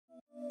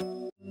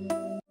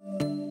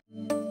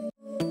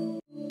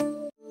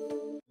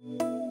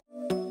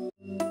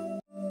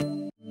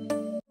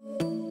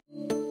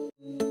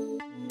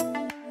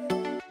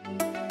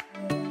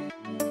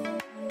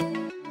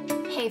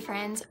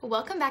friends,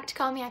 welcome back to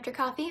Call Me After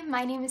Coffee.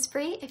 My name is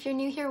Bree. If you're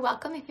new here,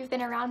 welcome. If you've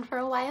been around for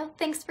a while,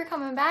 thanks for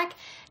coming back.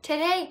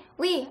 Today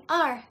we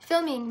are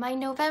filming my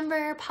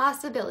November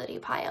possibility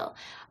pile.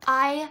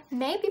 I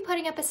may be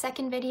putting up a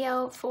second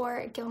video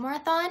for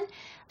Gilmoreathon,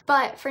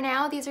 but for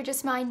now these are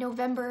just my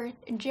November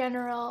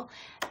general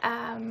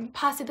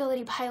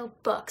possibility pile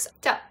books.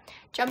 So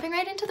jumping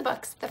right into the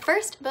books, the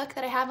first book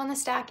that I have on the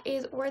stack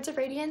is Words of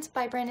Radiance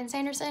by Brandon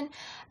Sanderson.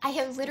 I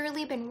have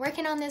literally been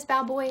working on this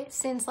bad boy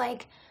since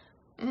like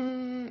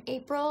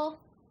April,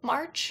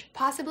 March,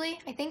 possibly.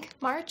 I think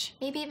March,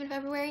 maybe even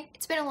February.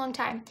 It's been a long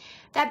time.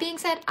 That being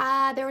said,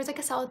 there was like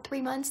a solid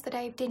 3 months that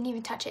I didn't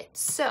even touch it.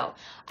 So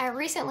I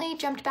recently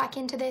jumped back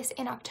into this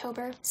in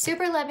October.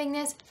 Super loving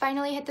this.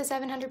 Finally hit the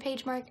 700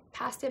 page mark,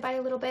 passed it by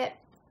a little bit.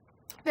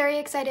 Very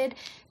excited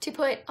to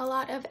put a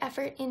lot of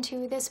effort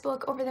into this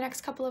book over the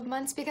next couple of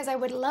months because I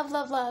would love,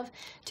 love, love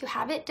to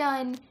have it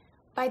done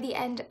by the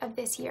end of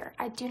this year.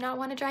 I do not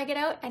want to drag it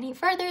out any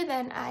further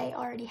than I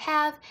already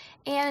have,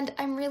 and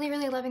I'm really,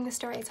 really loving the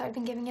story, so I've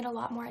been giving it a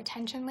lot more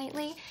attention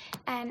lately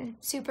and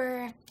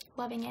super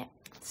loving it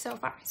so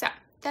far. So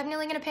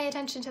definitely going to pay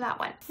attention to that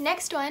one.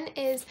 Next one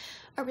is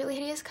a really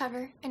hideous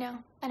cover. I know.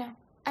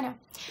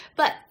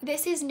 But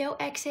this is No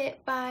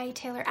Exit by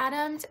Taylor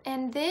Adams,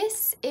 and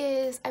this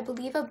is, I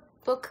believe, a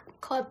book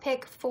club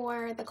pick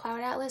for the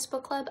Cloud Atlas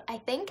book club, I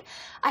think.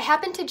 I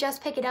happened to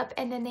just pick it up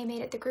and then they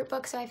made it the group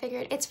book, so I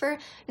figured it's for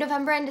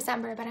November and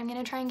December, but I'm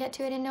gonna try and get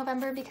to it in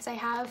November because I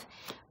have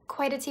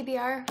quite a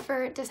TBR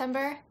for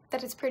December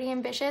that is pretty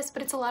ambitious,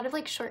 but it's a lot of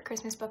like short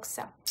Christmas books,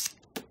 so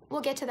we'll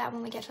get to that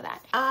when we get to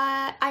that.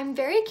 I'm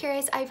very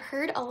curious. I've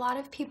heard a lot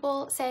of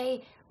people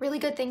say really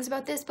good things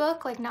about this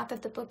book, like not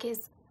that the book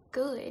is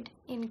good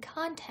in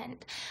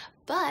content,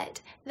 but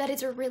that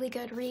it's a really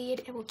good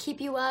read. It will keep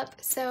you up,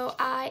 so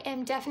I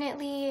am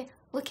definitely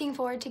looking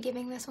forward to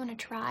giving this one a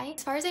try.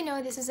 As far as I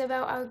know, this is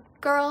about a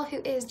girl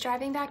who is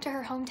driving back to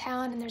her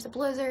hometown and there's a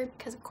blizzard,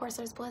 because of course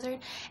there's a blizzard,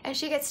 and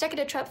she gets stuck at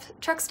a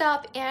truck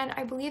stop, and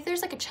I believe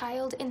there's like a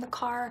child in the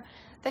car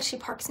that she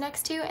parks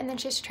next to, and then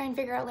she has to try and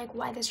figure out like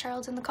why this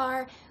child's in the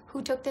car,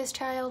 who took this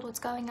child, what's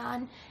going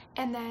on,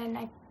 and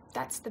then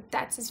that's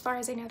as far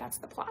as I know, that's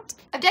the plot.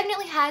 I've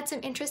definitely had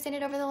some interest in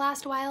it over the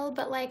last while,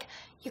 but like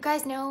you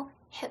guys know,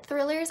 hit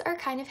thrillers are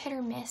kind of hit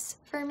or miss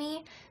for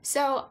me.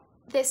 So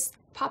this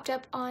popped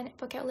up on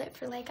Book Outlet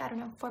for like, I don't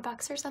know,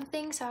 $4 or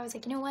something. So I was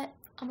like, you know what?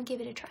 I'm gonna give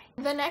it a try.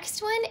 The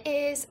next one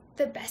is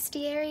The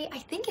Bestiary. I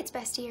think it's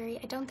Bestiary.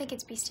 I don't think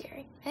it's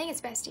Bestiary. I think it's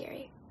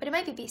Bestiary, but it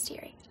might be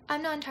Bestiary.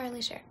 I'm not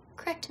entirely sure.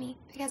 Correct me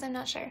because I'm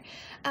not sure.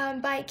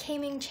 By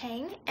Kaiming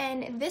Chang,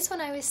 and this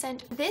one I was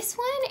sent. This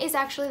one is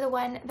actually the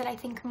one that I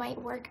think might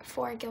work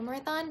for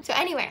Gilmoreathon. So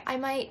anyway, I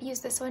might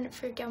use this one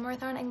for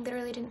Gilmoreathon. I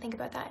literally didn't think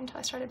about that until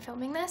I started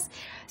filming this.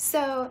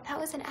 So that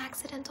was an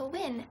accidental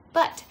win.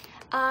 But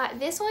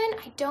this one,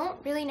 I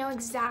don't really know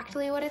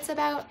exactly what it's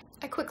about.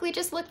 I quickly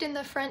just looked in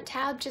the front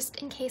tab just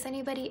in case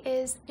anybody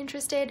is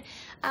interested,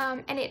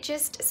 and it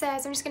just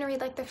says, I'm just going to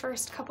read like the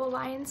first couple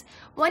lines.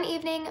 One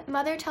evening,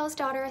 mother tells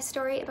daughter a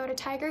story about a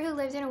tiger who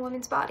lived in a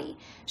woman's body.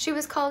 She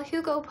was called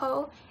Hugo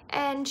Po,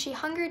 and she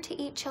hungered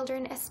to eat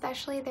children,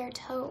 especially their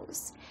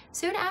toes.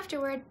 Soon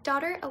afterward,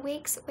 daughter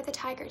awakes with a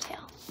tiger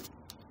tail.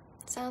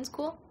 Sounds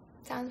cool?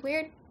 Sounds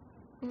weird?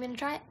 I'm gonna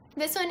try it.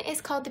 This one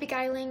is called The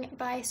Beguiling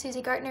by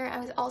Susie Gartner. I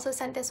was also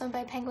sent this one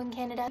by Penguin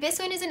Canada. This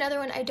one is another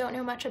one I don't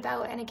know much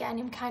about, and again,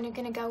 I'm kind of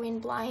gonna go in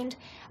blind.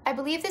 I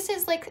believe this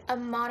is like a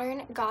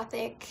modern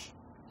gothic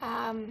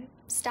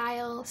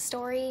style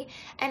story,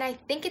 and I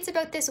think it's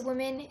about this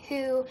woman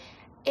who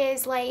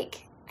is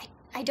like,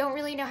 I don't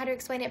really know how to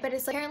explain it, but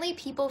it's like apparently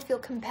people feel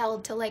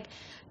compelled to like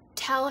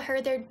tell her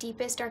their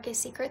deepest,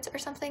 darkest secrets or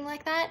something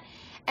like that.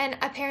 And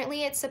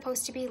apparently it's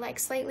supposed to be like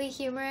slightly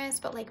humorous,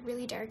 but like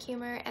really dark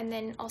humor, and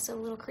then also a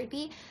little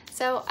creepy.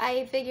 So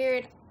I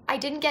figured I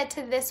didn't get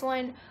to this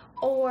one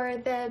or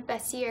The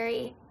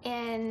Bestiary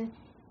in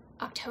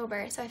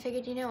October. So I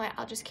figured, you know what,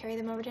 I'll just carry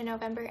them over to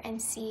November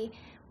and see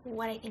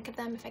what I think of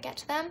them if I get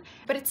to them.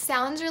 But it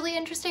sounds really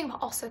interesting, but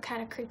also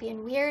kind of creepy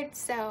and weird.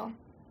 So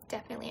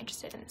definitely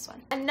interested in this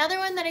one. Another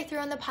one that I threw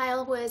on the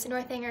pile was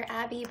Northanger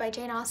Abbey by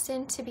Jane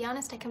Austen. To be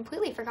honest, I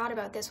completely forgot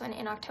about this one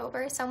in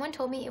October. Someone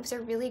told me it was a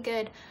really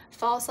good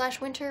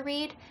fall/winter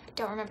read.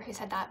 Don't remember who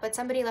said that, but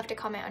somebody left a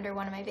comment under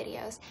one of my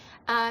videos.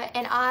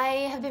 And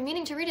I have been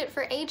meaning to read it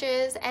for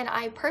ages, and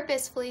I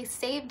purposefully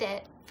saved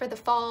it for the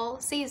fall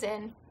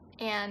season,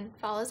 and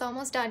fall is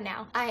almost done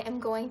now. I am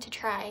going to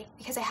try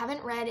because I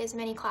haven't read as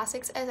many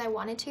classics as I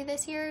wanted to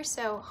this year,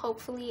 so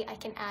hopefully I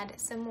can add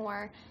some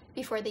more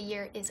before the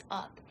year is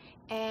up.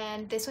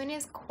 And this one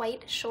is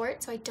quite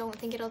short, so I don't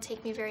think it'll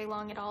take me very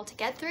long at all to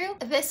get through.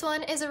 This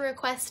one is a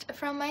request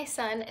from my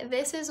son.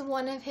 This is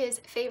one of his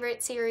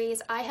favorite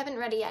series. I haven't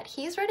read it yet.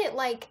 He's read it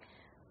like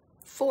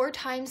 4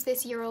 times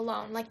this year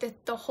alone, like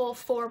the whole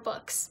 4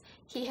 books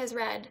he has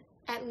read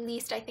at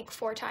least, I think,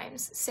 4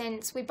 times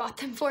since we bought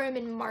them for him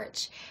in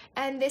March.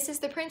 And this is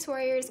The Prince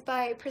Warriors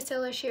by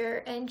Priscilla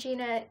Shearer and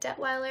Gina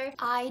Detweiler.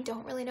 I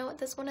don't really know what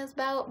this one is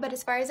about, but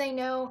as far as I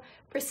know,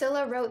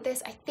 Priscilla wrote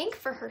this, I think,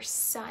 for her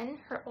son,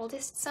 her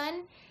oldest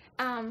son,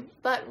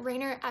 But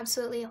Rainer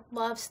absolutely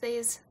loves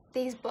these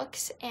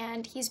books,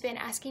 and he's been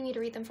asking me to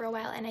read them for a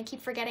while, and I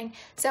keep forgetting.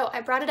 So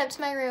I brought it up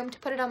to my room to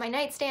put it on my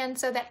nightstand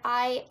so that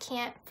I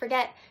can't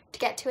forget to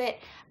get to it.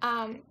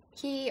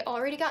 He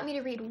already got me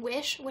to read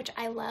Wish, which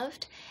I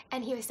loved,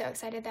 and he was so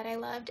excited that I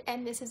loved,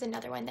 and this is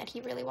another one that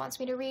he really wants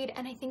me to read,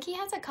 and I think he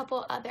has a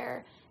couple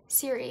other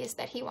series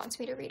that he wants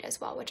me to read as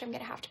well, which I'm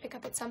gonna have to pick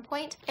up at some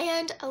point.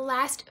 And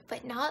last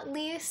but not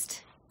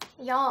least,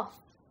 y'all,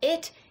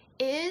 it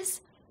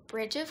is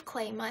Bridge of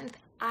Clay month.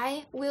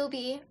 I will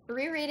be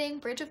rereading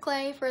Bridge of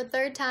Clay for a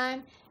third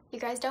time. You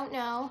guys don't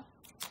know,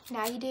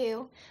 now you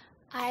do.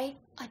 I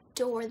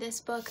adore this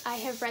book. I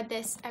have read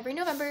this every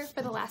November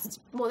for the last,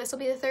 well, this will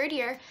be the third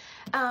year.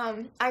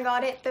 I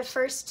got it the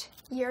first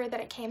year that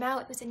it came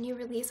out. It was a new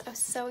release. I was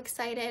so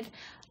excited.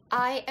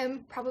 I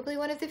am probably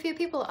one of the few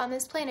people on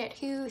this planet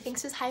who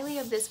thinks as highly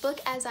of this book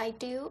as I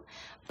do,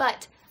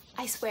 but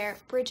I swear,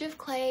 Bridge of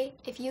Clay,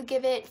 if you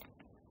give it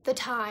the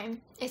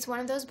time, it's one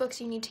of those books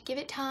you need to give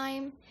it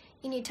time.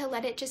 You need to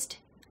let it just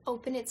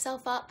open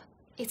itself up.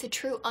 It's a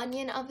true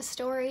onion of a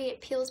story.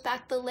 It peels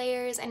back the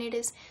layers, and it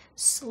is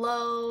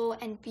slow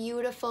and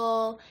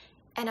beautiful,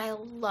 and I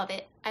love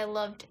it. I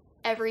loved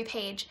every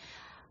page.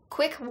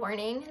 Quick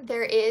warning,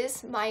 there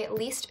is my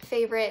least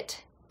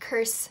favorite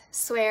curse,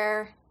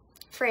 swear,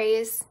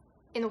 phrase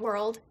in the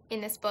world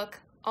in this book,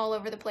 all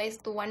over the place.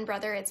 The one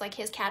brother, it's like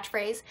his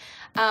catchphrase.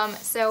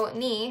 So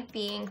me,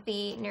 being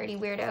the nerdy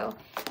weirdo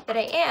that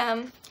I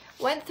am,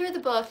 went through the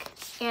book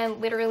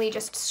and literally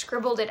just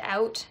scribbled it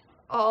out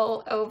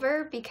all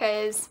over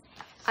because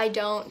I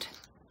don't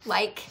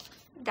like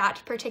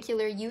that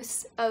particular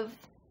use of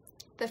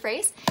the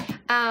phrase.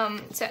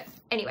 So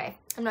anyway,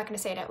 I'm not gonna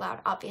say it out loud,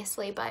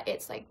 obviously, but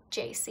it's like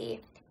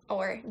JC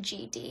or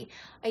GD.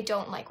 I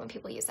don't like when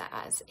people use that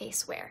as a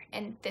swear,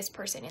 and this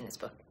person in this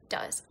book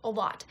does a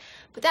lot.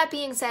 But that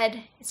being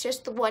said, it's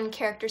just the one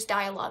character's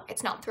dialogue.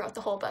 It's not throughout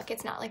the whole book.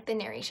 It's not like the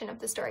narration of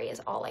the story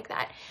is all like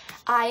that.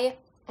 I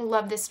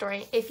love this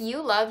story. If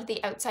you loved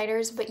The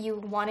Outsiders but you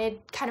wanted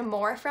kind of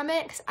more from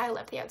it, because I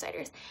love The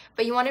Outsiders,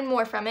 but you wanted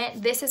more from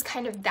it, this is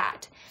kind of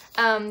that.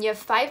 You have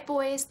 5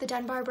 boys, the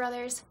Dunbar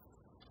brothers,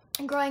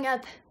 growing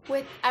up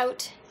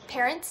without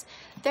parents.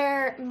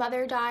 Their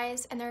mother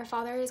dies and their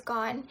father is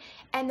gone,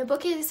 and the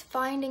book is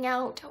finding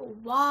out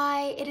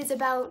why. It is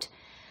about,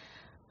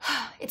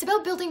 it's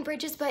about building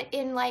bridges, but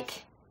in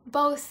like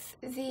both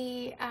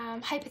the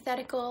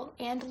hypothetical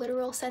and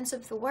literal sense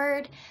of the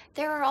word.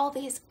 There are all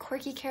these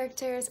quirky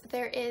characters.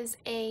 There is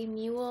a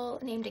mule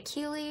named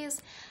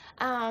Achilles.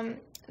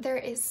 There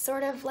is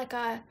sort of like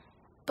a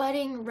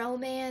budding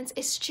romance.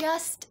 It's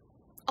just,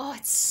 oh,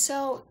 it's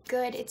so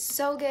good. It's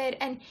so good.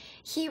 And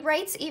he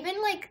writes,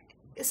 even like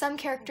some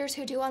characters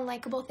who do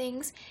unlikable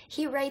things,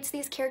 he writes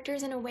these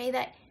characters in a way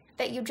that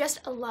you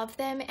just love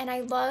them. And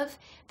I love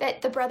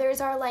that the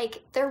brothers are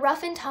like, they're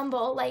rough and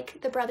tumble like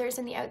the brothers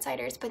in The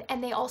Outsiders,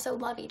 and they also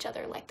love each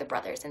other like the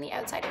brothers in The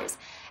Outsiders.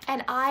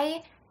 And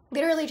I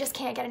literally just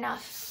can't get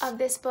enough of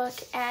this book,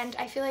 and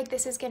I feel like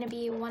this is going to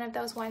be one of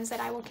those ones that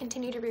I will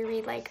continue to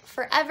reread like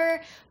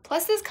forever.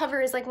 Plus this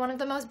cover is like one of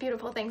the most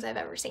beautiful things I've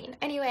ever seen.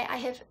 Anyway, I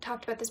have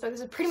talked about this book.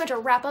 This is pretty much a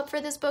wrap up for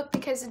this book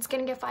because it's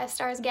going to get 5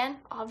 stars again,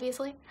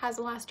 obviously, has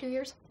the last 2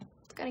 years.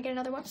 Gonna get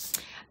another one.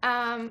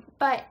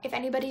 But if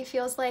anybody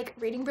feels like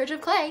reading Bridge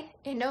of Clay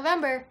in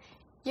November,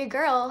 your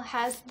girl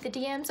has the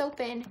DMs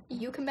open.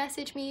 You can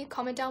message me,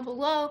 comment down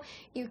below.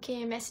 You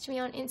can message me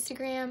on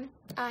Instagram.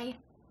 I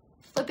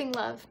flipping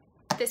love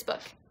this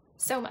book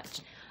so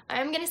much.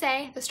 I'm gonna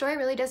say the story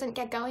really doesn't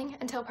get going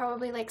until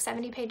probably like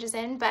 70 pages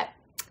in, but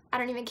I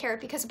don't even care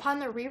because upon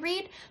the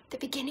reread, the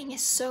beginning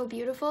is so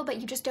beautiful,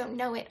 but you just don't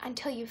know it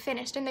until you've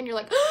finished, and then you're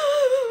like,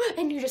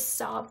 and you just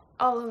sob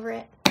all over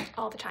it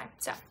all the time.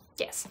 So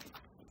yes,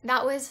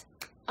 that was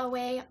a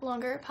way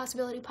longer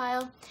possibility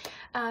pile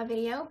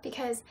video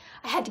because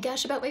I had to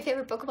gush about my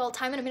favorite book of all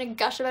time, and I'm gonna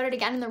gush about it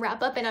again in the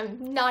wrap up, and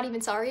I'm not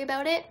even sorry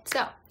about it.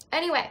 So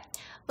anyway,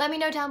 let me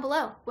know down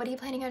below. What are you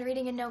planning on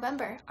reading in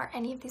November? Are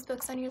any of these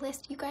books on your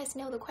list? You guys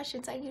know the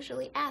questions I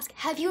usually ask.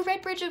 Have you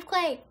read Bridge of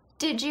Clay?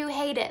 Did you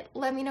hate it?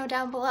 Let me know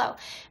down below.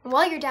 And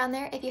while you're down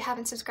there, if you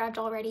haven't subscribed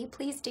already,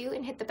 please do,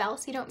 and hit the bell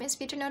so you don't miss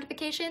future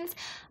notifications.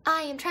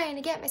 I am trying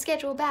to get my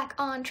schedule back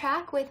on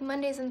track with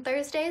Mondays and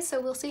Thursdays, so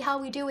we'll see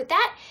how we do with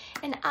that.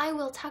 And I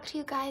will talk to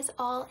you guys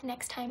all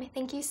next time.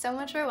 Thank you so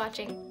much for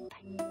watching.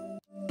 Bye.